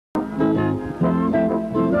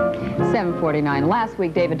7:49. Last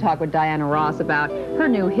week, David talked with Diana Ross about her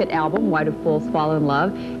new hit album, Why Do Fools Fall in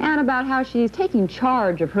Love, and about how she's taking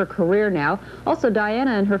charge of her career now. Also,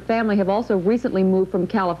 Diana and her family have also recently moved from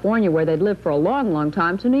California, where they'd lived for a long, long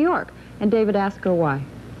time, to New York. And David asked her why.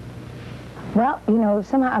 Well, you know,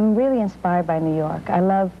 somehow I'm really inspired by New York. I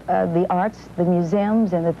love the arts, the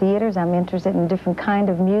museums, and the theaters. I'm interested in different kind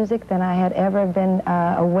of music than I had ever been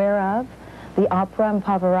aware of. The opera and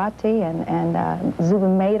Pavarotti and Zuba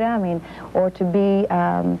Mehta, I mean, or to be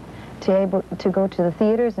able to go to the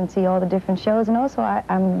theaters and see all the different shows. And also,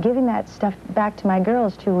 I'm giving that stuff back to my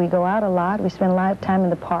girls, too. We go out a lot. We spend a lot of time in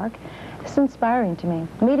the park. It's inspiring to me.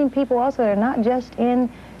 Meeting people also that are not just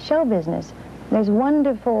in show business. There's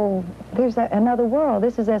wonderful, there's another world.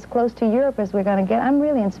 This is as close to Europe as we're going to get. I'm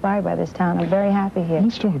really inspired by this town. I'm very happy here.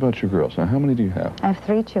 Let's talk about your girls. Now, how many do you have? I have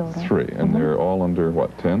 3 children. 3, and they're all under,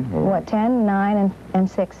 what, 10? Or? What, 10, 9, and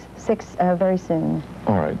 6. 6 very soon.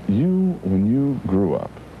 All right. When you grew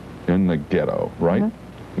up in the ghetto, right?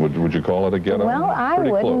 Would you call it a ghetto? Well, I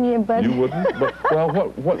wouldn't, but... You wouldn't? But, well,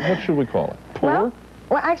 what should we call it? Poor?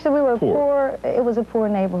 Well, actually, we were poor. It was a poor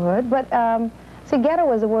neighborhood, but... See, ghetto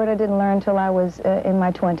was a word I didn't learn until I was in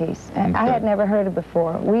my 20s. And I had never heard it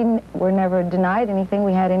before. We were never denied anything.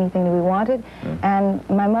 We had anything that we wanted. And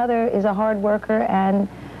my mother is a hard worker, and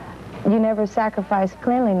you never sacrifice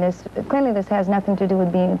cleanliness. Cleanliness has nothing to do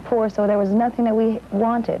with being poor, so there was nothing that we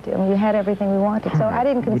wanted, and we had everything we wanted. So I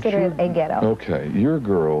didn't consider it a ghetto. Okay, your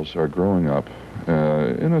girls are growing up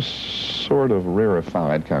in a sort of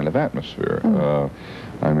rarefied kind of atmosphere.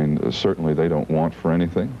 I mean, certainly they don't want for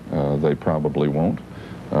anything. They probably won't,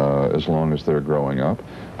 as long as they're growing up.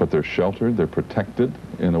 But they're sheltered, they're protected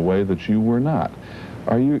in a way that you were not.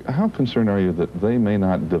 How concerned are you that they may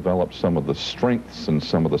not develop some of the strengths and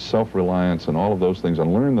some of the self-reliance and all of those things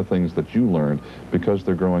and learn the things that you learned because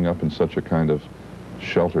they're growing up in such a kind of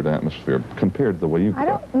sheltered atmosphere compared to the way you grew up?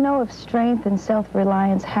 I don't know if strength and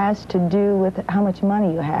self-reliance has to do with how much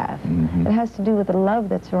money you have. It has to do with the love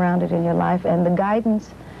that's surrounded in your life and the guidance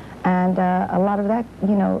and a lot of that,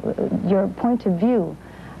 you know, your point of view.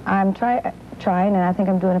 I'm trying, and I think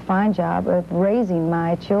I'm doing a fine job of raising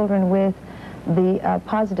my children with the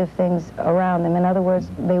positive things around them. In other words,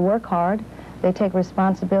 they work hard, they take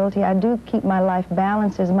responsibility. I do keep my life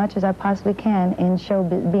balanced as much as I possibly can in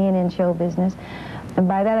being in show business. And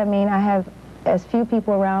by that I mean I have as few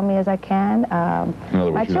people around me as I can. In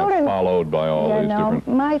other words, you're not followed by all these different...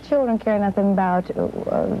 My children care nothing about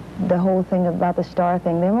the whole thing about the star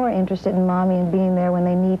thing. They're more interested in Mommy and being there when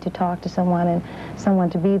they need to talk to someone and someone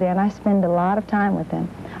to be there. And I spend a lot of time with them.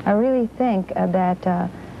 I really think that,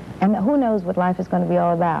 and who knows what life is going to be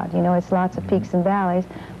all about. You know, it's lots of peaks and valleys.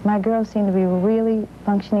 My girls seem to be really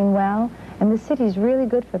functioning well, and the city's really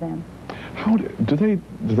good for them. How do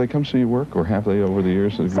they come see you work, or have they over the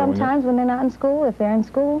years? Sometimes when they're not in school. If they're in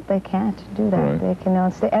school, they can't do that. Right. They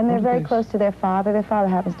cannot stay, and they're very close to their father. Their father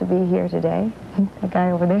happens to be here today, the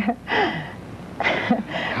guy over there.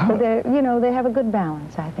 But you know, they have a good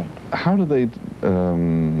balance, I think. How do they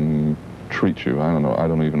treat you? I don't know. I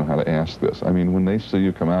don't even know how to ask this. I mean, when they see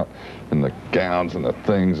you come out in the gowns and the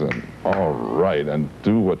things and all right and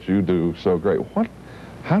do what you do so great,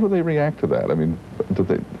 how do they react to that? I mean,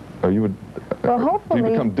 Well, hopefully, do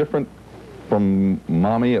you become different from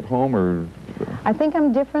Mommy at home, or? I think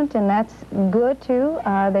I'm different, and that's good too.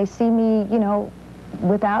 They see me, you know,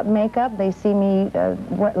 without makeup. They see me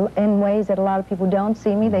in ways that a lot of people don't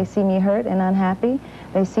see me. They see me hurt and unhappy.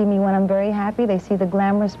 They see me when I'm very happy. They see the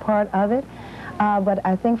glamorous part of it. But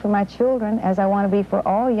I think for my children, as I want to be for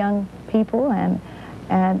all young people, and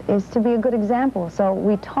is to be a good example. So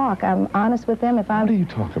we talk. I'm honest with them. What do you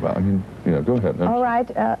talk about? I mean, go ahead. All right.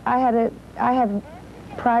 I have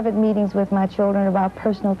private meetings with my children about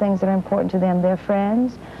personal things that are important to them, their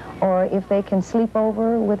friends, or if they can sleep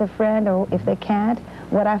over with a friend, or if they can't,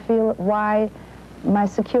 what I feel, why my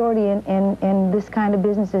security in this kind of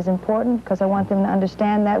business is important, because I want them to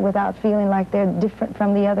understand that without feeling like they're different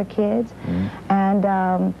from the other kids.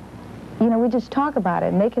 And you know, we just talk about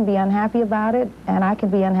it, and they can be unhappy about it, and I can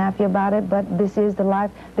be unhappy about it, but this is the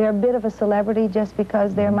life. They're a bit of a celebrity just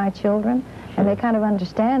because they're my children, and they kind of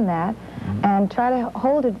understand that, and try to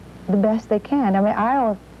hold it the best they can. I mean,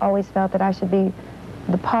 I always felt that I should be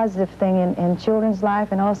the positive thing in children's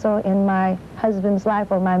life, and also in my husband's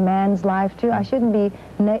life, or my man's life, too. I shouldn't be,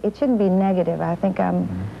 it shouldn't be negative. I think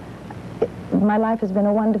my life has been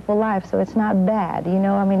a wonderful life, so it's not bad, you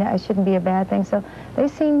know. I mean, it shouldn't be a bad thing. So they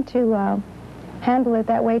seem to handle it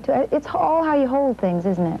that way, too. It's all how you hold things,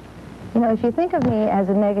 isn't it? You know, if you think of me as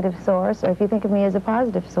a negative source, or if you think of me as a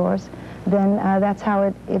positive source, then that's how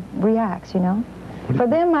it reacts, you know. For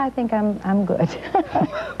them, I think I'm good.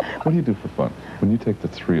 What do you do for fun? When you take the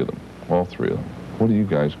three of them, all three of them, what do you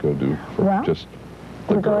guys go do for just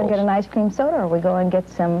the we girls? go and get an ice cream soda, or we go and get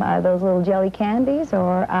some those little jelly candies,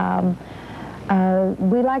 or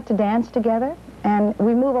we like to dance together. And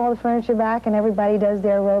we move all the furniture back, and everybody does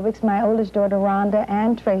their aerobics. My oldest daughter, Rhonda,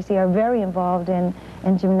 and Tracy are very involved in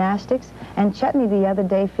gymnastics. And Chutney the other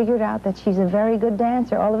day figured out that she's a very good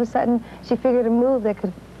dancer. All of a sudden, she figured a move that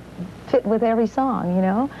could fit with every song, you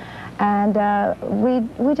know. And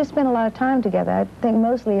we just spend a lot of time together. I think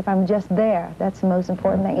mostly if I'm just there, that's the most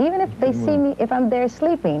important thing. Even if they see me, if I'm there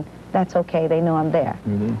sleeping, that's okay. They know I'm there.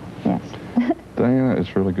 Yes. Diana,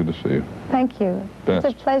 it's really good to see you. Thank you. Best.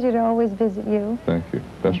 It's a pleasure to always visit you. Thank you.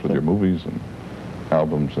 Best with your movies and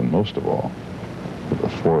albums, and most of all, with the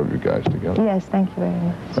four of you guys together. Yes, thank you very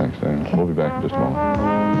much. Thanks, Diana. Okay. We'll be back in just a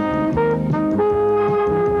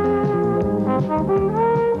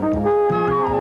moment.